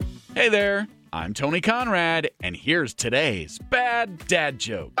Hey there, I'm Tony Conrad, and here's today's bad dad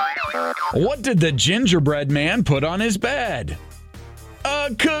joke. What did the gingerbread man put on his bed?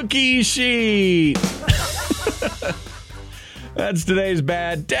 A cookie sheet. That's today's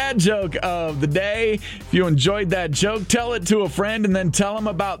bad dad joke of the day. If you enjoyed that joke, tell it to a friend and then tell them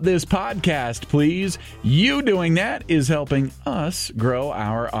about this podcast, please. You doing that is helping us grow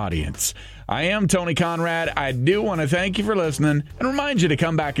our audience. I am Tony Conrad. I do want to thank you for listening and remind you to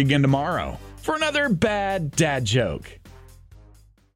come back again tomorrow for another bad dad joke.